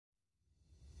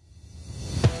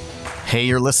Hey,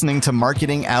 you're listening to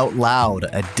Marketing Out Loud,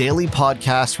 a daily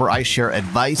podcast where I share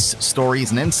advice,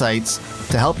 stories, and insights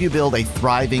to help you build a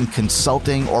thriving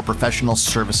consulting or professional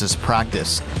services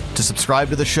practice. To subscribe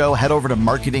to the show, head over to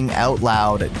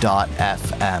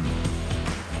marketingoutloud.fm.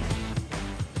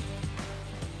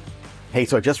 Hey,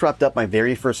 so I just wrapped up my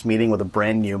very first meeting with a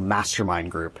brand new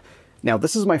mastermind group. Now,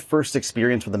 this is my first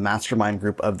experience with a mastermind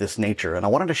group of this nature, and I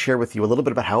wanted to share with you a little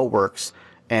bit about how it works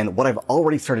and what I've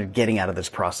already started getting out of this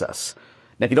process.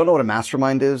 Now, if you don't know what a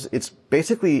mastermind is, it's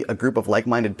basically a group of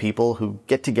like-minded people who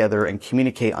get together and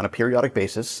communicate on a periodic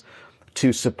basis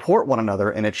to support one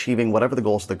another in achieving whatever the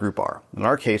goals of the group are. In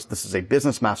our case, this is a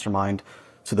business mastermind,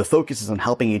 so the focus is on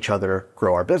helping each other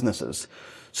grow our businesses.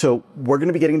 So we're going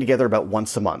to be getting together about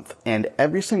once a month, and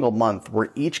every single month, we're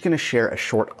each going to share a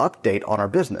short update on our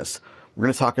business. We're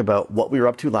going to talk about what we were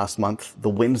up to last month, the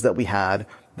wins that we had,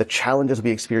 the challenges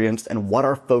we experienced, and what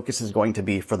our focus is going to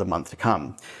be for the month to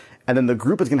come. And then the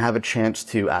group is going to have a chance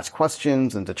to ask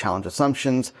questions and to challenge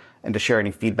assumptions and to share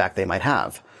any feedback they might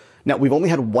have. Now, we've only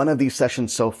had one of these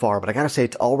sessions so far, but I got to say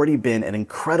it's already been an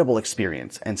incredible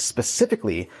experience. And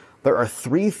specifically, there are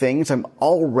 3 things I'm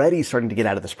already starting to get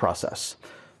out of this process.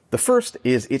 The first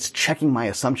is it's checking my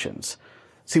assumptions.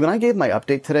 See, when I gave my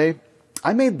update today,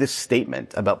 I made this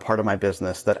statement about part of my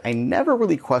business that I never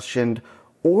really questioned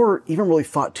or even really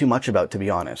thought too much about, to be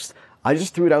honest. I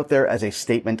just threw it out there as a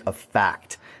statement of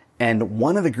fact. And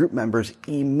one of the group members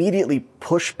immediately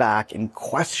pushed back and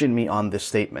questioned me on this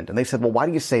statement. And they said, well, why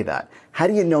do you say that? How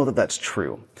do you know that that's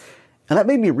true? And that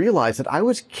made me realize that I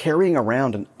was carrying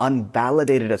around an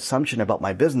unvalidated assumption about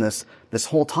my business this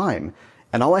whole time.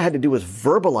 And all I had to do was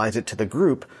verbalize it to the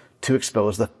group to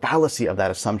expose the fallacy of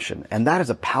that assumption. And that is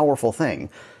a powerful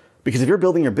thing. Because if you're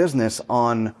building your business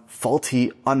on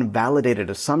faulty, unvalidated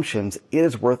assumptions, it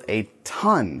is worth a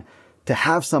ton to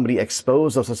have somebody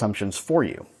expose those assumptions for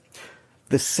you.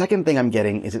 The second thing I'm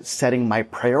getting is it's setting my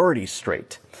priorities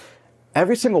straight.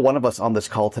 Every single one of us on this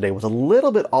call today was a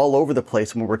little bit all over the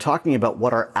place when we were talking about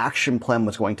what our action plan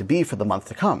was going to be for the month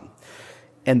to come.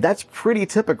 And that's pretty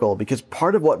typical because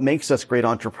part of what makes us great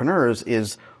entrepreneurs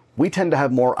is we tend to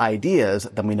have more ideas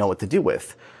than we know what to do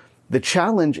with. The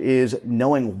challenge is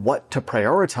knowing what to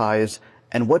prioritize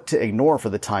and what to ignore for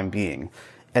the time being.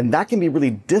 And that can be really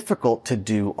difficult to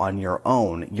do on your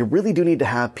own. You really do need to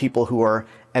have people who are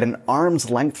at an arm's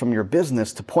length from your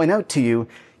business to point out to you,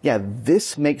 yeah,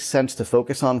 this makes sense to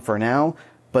focus on for now,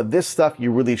 but this stuff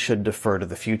you really should defer to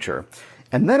the future.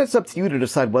 And then it's up to you to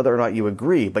decide whether or not you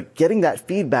agree, but getting that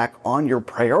feedback on your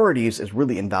priorities is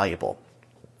really invaluable.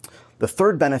 The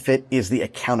third benefit is the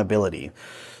accountability.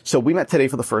 So we met today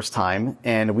for the first time,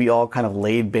 and we all kind of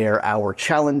laid bare our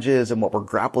challenges and what we're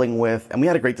grappling with, and we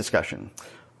had a great discussion.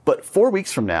 But 4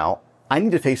 weeks from now, I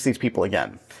need to face these people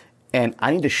again, and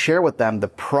I need to share with them the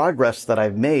progress that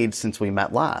I've made since we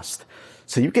met last.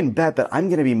 So you can bet that I'm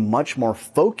going to be much more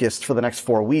focused for the next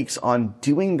 4 weeks on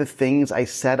doing the things I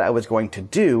said I was going to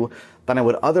do than I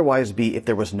would otherwise be if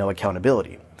there was no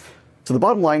accountability. So the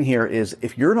bottom line here is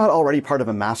if you're not already part of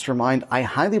a mastermind, I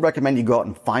highly recommend you go out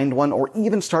and find one or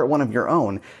even start one of your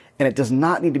own. And it does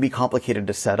not need to be complicated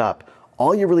to set up.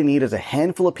 All you really need is a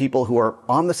handful of people who are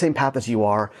on the same path as you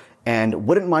are and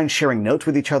wouldn't mind sharing notes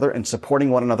with each other and supporting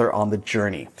one another on the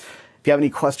journey. If you have any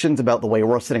questions about the way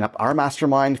we're setting up our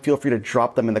mastermind, feel free to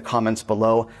drop them in the comments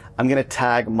below. I'm going to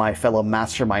tag my fellow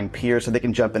mastermind peers so they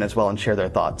can jump in as well and share their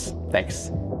thoughts.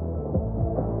 Thanks.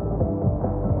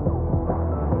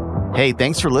 Hey,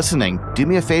 thanks for listening. Do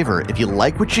me a favor, if you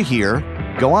like what you hear,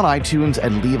 go on iTunes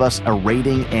and leave us a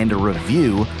rating and a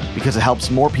review because it helps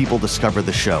more people discover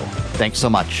the show. Thanks so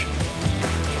much.